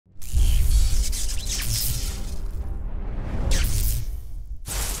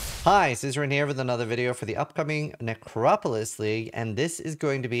Hi, Zizaran here with another video for the upcoming Necropolis League, and this is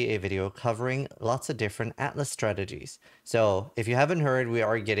going to be a video covering lots of different Atlas strategies. So, if you haven't heard, we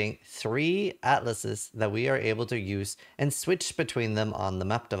are getting 3 Atlases that we are able to use and switch between them on the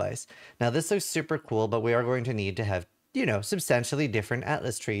map device. Now, this looks super cool, but we are going to need to have, substantially different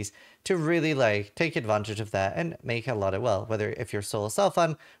Atlas trees to really take advantage of that and make a lot of, well, whether if you're solo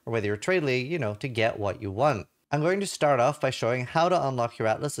self-fun or whether you're trade league, to get what you want. I'm going to start off by showing how to unlock your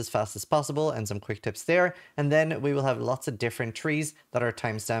Atlas as fast as possible and some quick tips there, and then we will have lots of different trees that are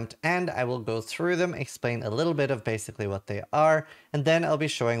timestamped, and I will go through them, explain a little bit of basically what they are, and then I'll be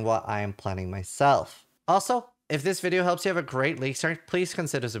showing what I am planning myself. Also, if this video helps you have a great Leaguestart, please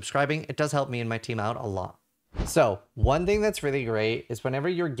consider subscribing. It does help me and my team out a lot. So, one thing that's really great is whenever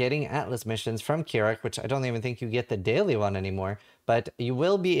you're getting Atlas missions from Kirac, which I don't even think you get the daily one anymore, but you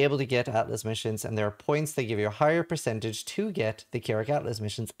will be able to get Atlas missions, and there are points that give you a higher percentage to get the Kirac Atlas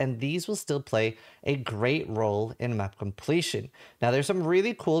missions, and these will still play a great role in map completion. Now, there's some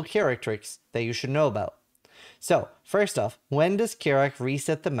really cool Kirac tricks that you should know about. So, first off, when does Kirac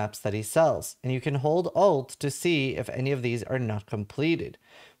reset the maps that he sells? And you can hold Alt to see if any of these are not completed.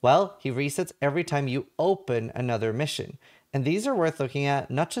 Well, he resets every time you open another mission. And these are worth looking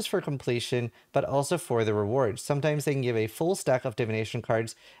at, not just for completion, but also for the rewards. Sometimes they can give a full stack of divination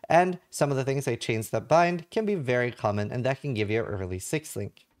cards, and some of the things like Chains That Bind can be very common, and that can give you an early 6th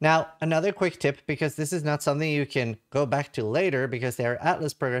link. Now, another quick tip, because this is not something you can go back to later, because their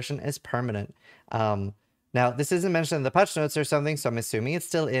Atlas progression is permanent. Now, this isn't mentioned in the patch notes or something, so I'm assuming it's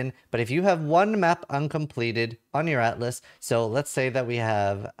still in, but if you have one map uncompleted on your Atlas, so let's say that we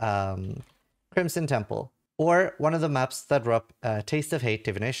have Crimson Temple, or one of the maps that drop Taste of Hate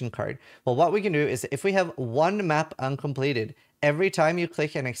divination card. Well, what we can do is if we have one map uncompleted, every time you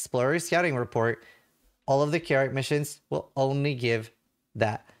click an Explorer Scouting Report, all of the Kirac missions will only give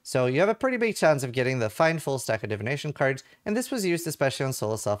that. So you have a pretty big chance of getting the fine full stack of divination cards, and this was used especially on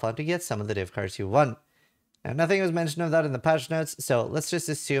solo self-fun to get some of the div cards you want. Now, nothing was mentioned of that in the patch notes, so let's just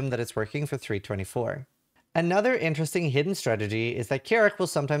assume that it's working for 324. Another interesting hidden strategy is that Kirac will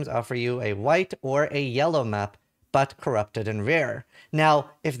sometimes offer you a white or a yellow map, but corrupted and rare. Now,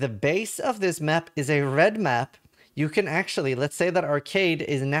 if the base of this map is a red map, you can actually, let's say that Arcade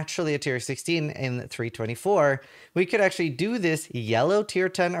is naturally a tier 16 in 324, we could actually do this yellow tier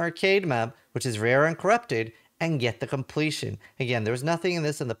 10 Arcade map, which is rare and corrupted, and get the completion. Again, there's nothing in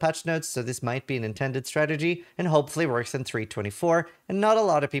this in the patch notes, so this might be an intended strategy and hopefully works in 324, and not a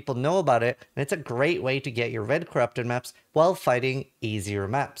lot of people know about it, and it's a great way to get your red corrupted maps while fighting easier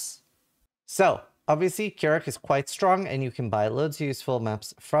maps. So, obviously Kirac is quite strong and you can buy loads of useful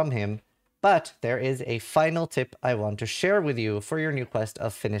maps from him, but there is a final tip I want to share with you for your new quest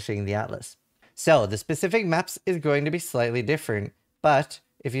of finishing the Atlas. So, the specific maps is going to be slightly different, but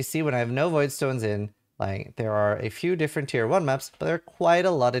if you see when I have no void stones in, there are a few different tier 1 maps, but there are quite a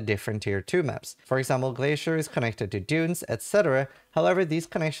lot of different tier 2 maps. For example, Glacier is connected to dunes, etc. However, these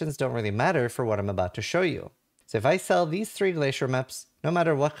connections don't really matter for what I'm about to show you. So if I sell these 3 Glacier maps, no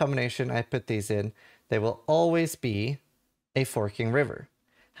matter what combination I put these in, they will always be a forking river.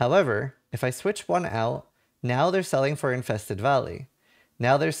 However, if I switch one out, now they're selling for Infested Valley.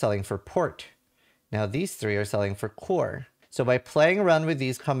 Now they're selling for Port. Now these 3 are selling for Core. So by playing around with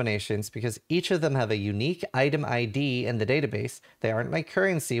these combinations, because each of them have a unique item ID in the database, they aren't like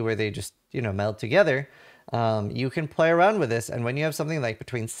currency where they just, meld together, you can play around with this. And when you have something like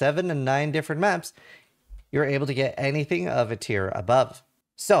between 7 and 9 different maps, you're able to get anything of a tier above.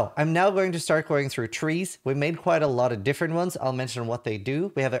 So I'm now going to start going through trees. We made quite a lot of different ones. I'll mention what they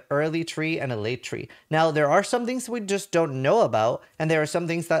do. We have an early tree and a late tree. Now, there are some things we just don't know about, and there are some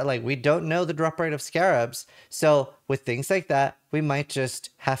things that we don't know the drop rate of scarabs. So with things like that, we might just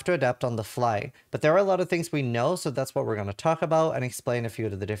have to adapt on the fly. But there are a lot of things we know, so that's what we're going to talk about and explain a few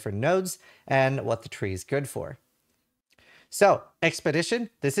of the different nodes and what the tree is good for. So, Expedition,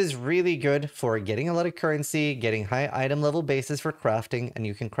 this is really good for getting a lot of currency, getting high item level bases for crafting, and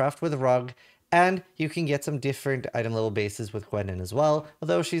you can craft with Rog, and you can get some different item level bases with Gwenin as well,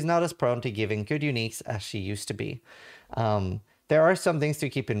 although she's not as prone to giving good uniques as she used to be. There are some things to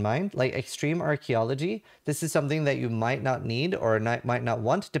keep in mind, like Extreme Archaeology. This is something that you might not need or might not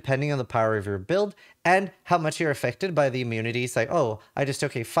want, depending on the power of your build and how much you're affected by the immunities. Like, oh, I just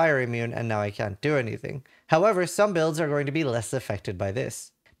took a fire immune and now I can't do anything. However, some builds are going to be less affected by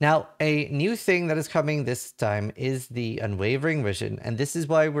this. Now, a new thing that is coming this time is the Unwavering Vision, and this is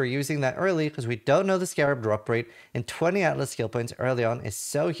why we're using that early, because we don't know the Scarab drop rate, and 20 Atlas skill points early on is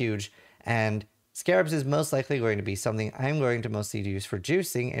so huge, and Scarabs is most likely going to be something I'm going to mostly use for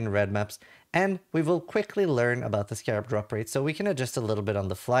juicing in red maps, and we will quickly learn about the scarab drop rate so we can adjust a little bit on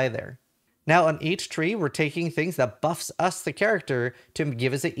the fly there. Now on each tree, we're taking things that buffs us, the character, to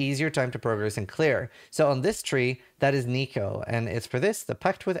give us an easier time to progress and clear. So on this tree, that is Niko, and it's for this, the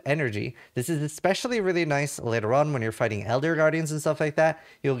Pact with Energy. This is especially really nice later on when you're fighting Elder Guardians and stuff like that.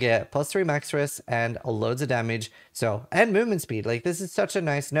 You'll get +3 max risk and loads of damage, and movement speed. Like, this is such a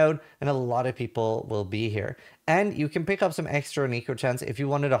nice node, and a lot of people will be here. And you can pick up some extra Niko chance if you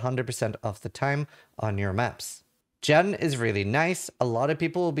want it 100% of the time on your maps. Jun is really nice. A lot of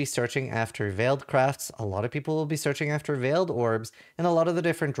people will be searching after veiled crafts, a lot of people will be searching after veiled orbs, and a lot of the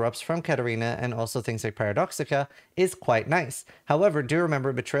different drops from Katarina and also things like Paradoxica is quite nice. However, do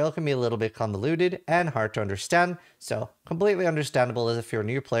remember Betrayal can be a little bit convoluted and hard to understand, so completely understandable as if you're a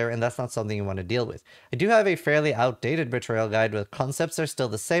new player and that's not something you want to deal with. I do have a fairly outdated Betrayal guide where concepts are still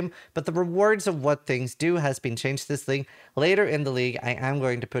the same, but the rewards of what things do has been changed this league. Later in the league, I am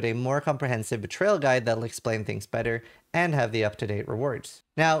going to put a more comprehensive Betrayal guide that'll explain things better and have the up-to-date rewards.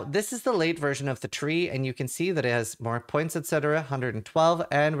 Now, this is the late version of the tree, and you can see that it has more points, etc., 112,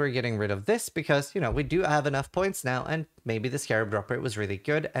 and we're getting rid of this because, we do have enough points now, and maybe the scarab drop rate was really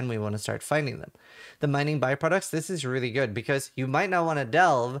good, and we want to start finding them. The mining byproducts, this is really good because you might not want to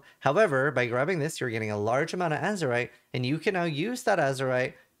delve. However, by grabbing this, you're getting a large amount of azurite, and you can now use that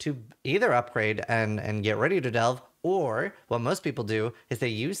azurite to either upgrade and get ready to delve, or what most people do is they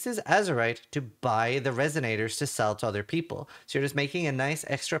use this azurite to buy the resonators to sell to other people. So you're just making a nice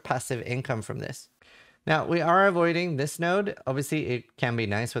extra passive income from this. Now, we are avoiding this node. Obviously, it can be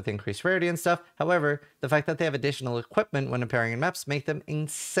nice with increased rarity and stuff. However, the fact that they have additional equipment when appearing in maps make them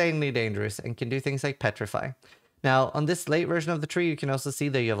insanely dangerous and can do things like petrify. Now, on this late version of the tree, you can also see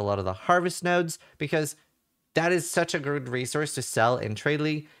that you have a lot of the harvest nodes because that is such a good resource to sell in Trade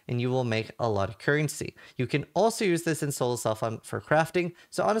League, and you will make a lot of currency. You can also use this in Soul Self for crafting,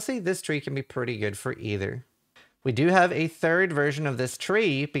 so honestly, this tree can be pretty good for either. We do have a third version of this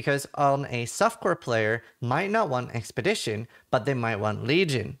tree because on a softcore player might not want Expedition, but they might want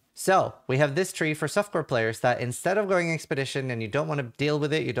Legion. So we have this tree for softcore players that instead of going Expedition and you don't want to deal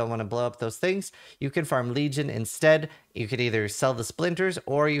with it, you don't want to blow up those things, you can farm Legion instead. You could either sell the splinters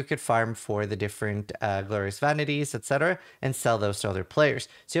or you could farm for the different glorious vanities, etc. and sell those to other players.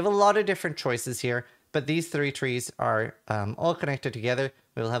 So you have a lot of different choices here, but these three trees are all connected together.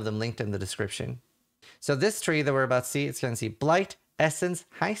 We'll have them linked in the description. So this tree that we're about to see, it's going to see Blight, Essence,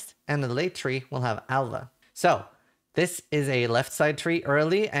 Heist, and the late tree will have Alva. So this is a left side tree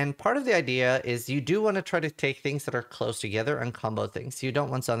early, and part of the idea is you do want to try to take things that are close together and combo things. You don't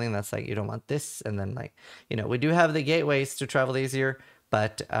want something that's like, you don't want this, and then we do have the gateways to travel easier,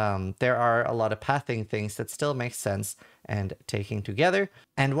 but there are a lot of pathing things that still make sense and taking together.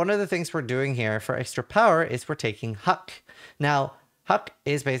 And one of the things we're doing here for extra power is we're taking Huck. Now, Huck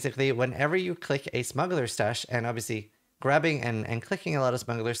is basically whenever you click a smuggler stash, and obviously grabbing and clicking a lot of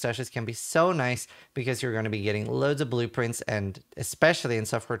smuggler stashes can be so nice because you're going to be getting loads of blueprints, and especially in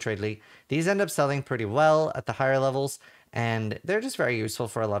Software Trade League, these end up selling pretty well at the higher levels, and they're just very useful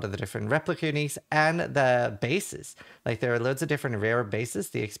for a lot of the different replica uniques and the bases. Like, there are loads of different rare bases,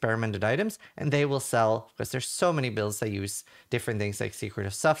 the experimented items, and they will sell because there's so many builds that use different things like Secret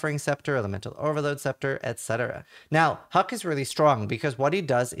of Suffering Scepter, Elemental Overload Scepter, etc. Now, Huck is really strong because what he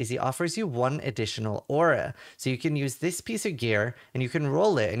does is he offers you one additional aura. So you can use this piece of gear and you can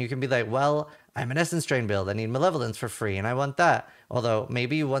roll it and you can be like, well, I'm an Essence Drain build, I need Malevolence for free, and I want that. Although,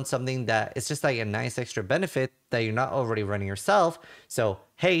 maybe you want something that is just like a nice extra benefit that you're not already running yourself. So,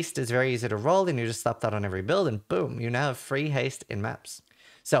 Haste is very easy to roll, and you just slap that on every build, and boom, you now have free Haste in maps.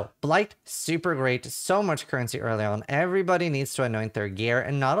 So, Blight, super great, so much currency early on. Everybody needs to anoint their gear,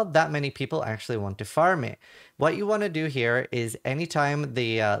 and not that many people actually want to farm it. What you want to do here is anytime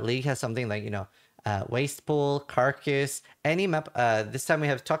the league has something like, Waste Pool, Carcass, any map. This time we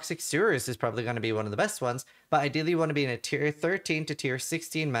have Toxic Sewers is probably going to be one of the best ones, but ideally you want to be in a tier 13 to tier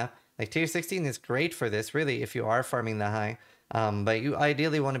 16 map. Like, tier 16 is great for this, really, if you are farming that high. But you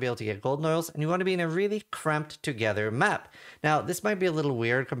ideally want to be able to get golden oils, and you want to be in a really cramped together map. Now, this might be a little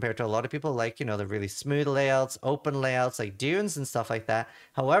weird compared to a lot of people like, the really smooth layouts, open layouts like dunes and stuff like that.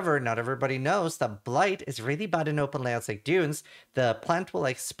 However, not everybody knows that Blight is really bad in open layouts like dunes. The plant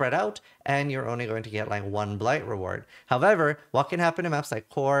will spread out, and you're only going to get one Blight reward. However, what can happen in maps like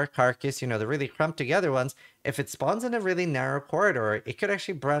Core, Carcass, the really cramped together ones, if it spawns in a really narrow corridor, it could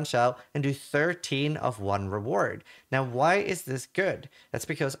actually branch out and do 13 of one reward. Now, why is this good? That's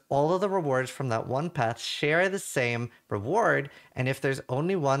because all of the rewards from that one path share the same reward, and if there's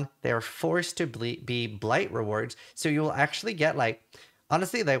only one, they are forced to be Blight rewards, so you will actually get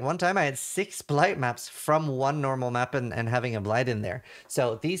Honestly, like one time I had 6 Blight maps from one normal map and having a Blight in there.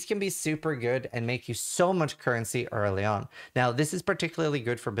 So these can be super good and make you so much currency early on. Now, this is particularly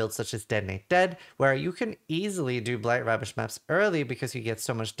good for builds such as Detonate Dead, where you can easily do Blight Ravish maps early because you get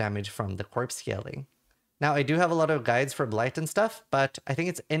so much damage from the corpse scaling. Now, I do have a lot of guides for Blight and stuff, but I think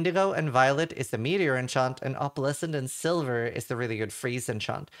it's Indigo and Violet is the Meteor enchant, and Opalescent and Silver is the really good Freeze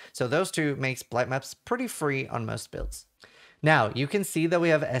enchant. So those two makes Blight maps pretty free on most builds. Now, you can see that we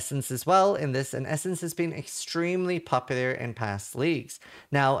have Essence as well in this, and Essence has been extremely popular in past leagues.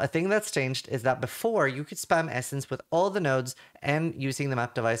 Now, a thing that's changed is that before, you could spam Essence with all the nodes and using the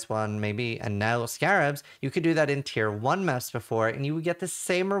map device 1, maybe, and now Scarabs, you could do that in tier 1 maps before, and you would get the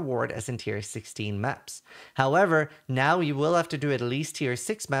same reward as in tier 16 maps. However, now you will have to do at least tier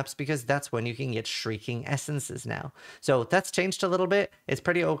 6 maps because that's when you can get Shrieking Essences now. So that's changed a little bit. It's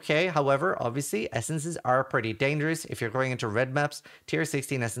pretty okay. However, obviously, Essences are pretty dangerous. If you're going into red maps, tier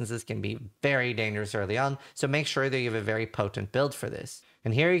 16 essences can be very dangerous early on, so make sure that you have a very potent build for this.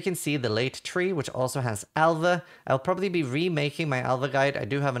 And here you can see the late tree, which also has Alva. I'll probably be remaking my Alva guide. I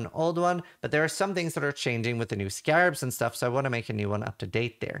do have an old one, but there are some things that are changing with the new scarabs and stuff, so I want to make a new one up to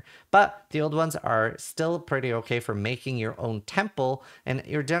date there. But the old ones are still pretty okay for making your own temple, and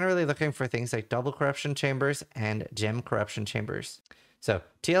you're generally looking for things like double corruption chambers and gem corruption chambers. So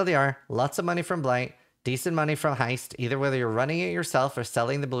TLDR, lots of money from Blight, decent money from Heist, either whether you're running it yourself or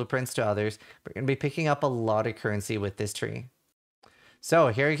selling the blueprints to others. We're going to be picking up a lot of currency with this tree. So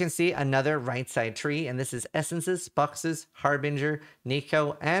here you can see another right side tree, and this is Essences, Boxes,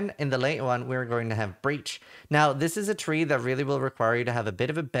 Harbinger+Niko, and in the late one, we're going to have Breach. Now, this is a tree that really will require you to have a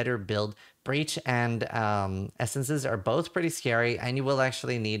bit of a better build. Breach and Essences are both pretty scary, and you will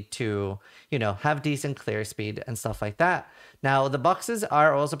actually need to, have decent clear speed and stuff like that. Now, the boxes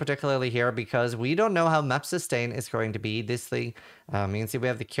are also particularly here because we don't know how map sustain is going to be this league. You can see we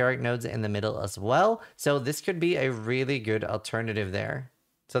have the Kirac nodes in the middle as well, so this could be a really good alternative there.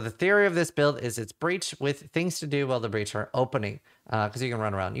 So the theory of this build is it's Breach with things to do while the Breach are opening, because you can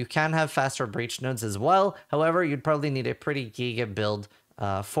run around. You can have faster Breach nodes as well, however, you'd probably need a pretty giga build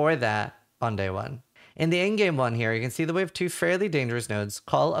for that on day 1. In the in-game one here, you can see that we have 2 fairly dangerous nodes,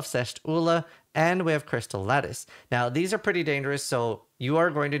 Call of Sesht Ula, and we have Crystal Lattice. Now, these are pretty dangerous, so you are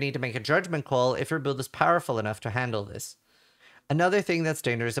going to need to make a judgment call if your build is powerful enough to handle this. Another thing that's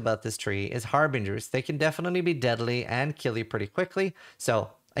dangerous about this tree is Harbingers. They can definitely be deadly and kill you pretty quickly. So,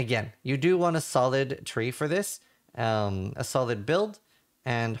 again, you do want a solid tree for this, a solid build,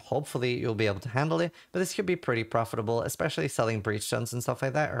 and hopefully you'll be able to handle it. But this could be pretty profitable, especially selling breach stones and stuff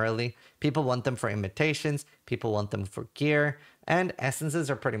like that early. People want them for imitations, people want them for gear, and essences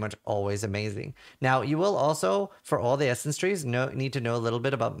are pretty much always amazing. Now, you will also, for all the essence trees, need to know a little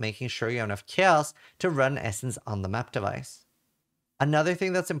bit about making sure you have enough chaos to run essence on the map device. Another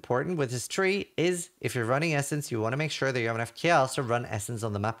thing that's important with this tree is if you're running essence, you want to make sure that you have enough chaos to run essence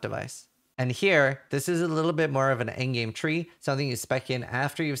on the map device. And here, this is a little bit more of an endgame tree, something you spec in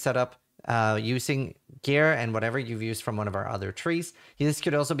after you've set up using gear and whatever you've used from one of our other trees. This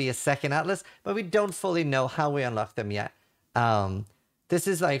could also be a second atlas, but we don't fully know how we unlock them yet. This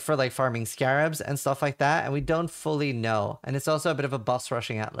is for farming scarabs and stuff like that, and we don't fully know. And it's also a bit of a boss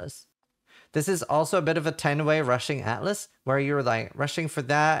rushing atlas. This is also a bit of a 10-way rushing atlas where you're rushing for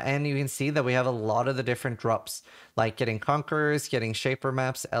that, and you can see that we have a lot of the different drops, like getting Conquerors, getting Shaper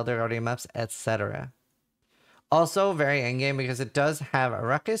maps, Elder Guardian maps, etc. Also very endgame because it does have a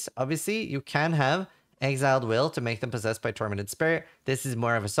ruckus. Obviously, you can have Exiled Will to make them possessed by Tormented Spirit. This is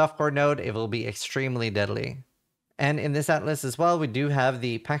more of a softcore node. It will be extremely deadly. And in this atlas as well, we do have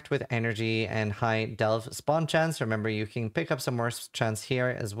the Pact with Energy and High Delve spawn chance. Remember, you can pick up some more chance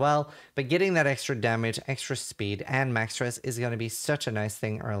here as well. But getting that extra damage, extra speed, and max stress is going to be such a nice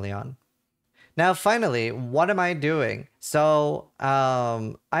thing early on. Now, finally, what am I doing? So,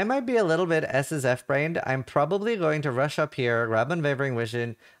 I might be a little bit SSF brained. I'm probably going to rush up here, grab Unwavering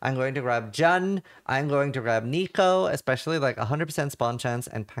Vision. I'm going to grab Jun. I'm going to grab Niko, especially 100% spawn chance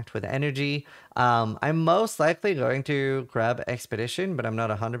and Pact with Energy. I'm most likely going to grab Expedition, but I'm not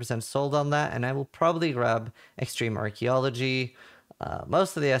 100% sold on that. And I will probably grab Extreme Archaeology,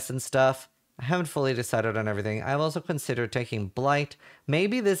 most of the Essence stuff. I haven't fully decided on everything. I've also considered taking Blight.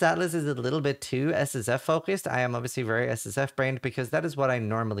 Maybe this atlas is a little bit too SSF focused. I am obviously very SSF brained because that is what I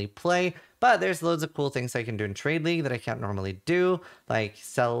normally play, but there's loads of cool things I can do in Trade League that I can't normally do, like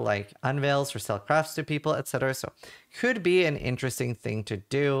sell unveils or sell crafts to people, etc. So could be an interesting thing to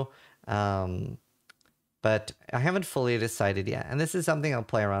do, but I haven't fully decided yet. And this is something I'll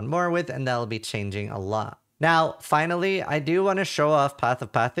play around more with, and that'll be changing a lot. Now, finally, I do want to show off Path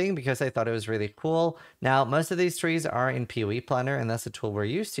of Pathing because I thought it was really cool. Now, most of these trees are in PoE Planner, and that's a tool we're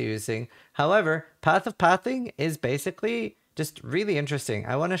used to using. However, Path of Pathing is basically just really interesting.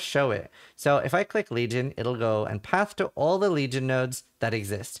 I want to show it. So if I click Legion, it'll go and path to all the Legion nodes that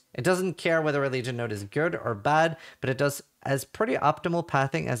exist. It doesn't care whether a Legion node is good or bad, but it does as pretty optimal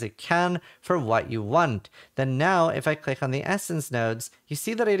pathing as it can for what you want. Then now, if I click on the Essence nodes, you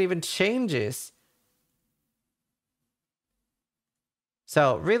see that it even changes.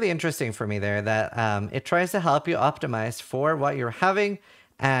 So really interesting for me there that it tries to help you optimize for what you're having,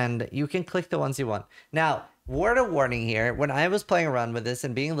 and you can click the ones you want. Now, word of warning here, when I was playing around with this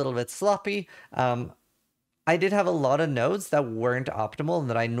and being a little bit sloppy, I did have a lot of nodes that weren't optimal and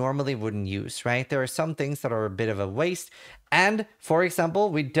that I normally wouldn't use, right? There are some things that are a bit of a waste. And for example,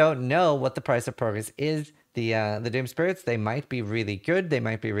 we don't know what the price of progress is. The Doom Spirits, they might be really good. They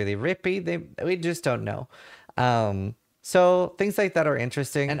might be really rippy. We just don't know. So things like that are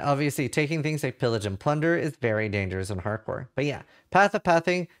interesting. And obviously taking things like pillage and plunder is very dangerous in hardcore. But yeah, Path of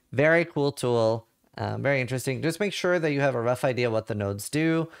Pathing, very cool tool. Very interesting. Just make sure that you have a rough idea what the nodes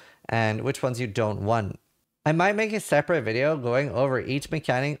do and which ones you don't want. I might make a separate video going over each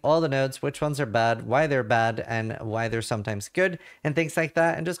mechanic, all the nodes, which ones are bad, why they're bad, and why they're sometimes good, and things like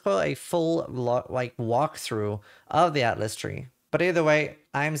that, and just go a full walkthrough of the Atlas tree. But either way,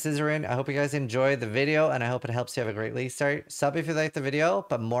 I'm Zizaran. I hope you guys enjoyed the video, and I hope it helps you have a great Leaguestart. Sub if you liked the video,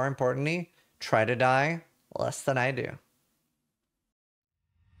 but more importantly, try to die less than I do.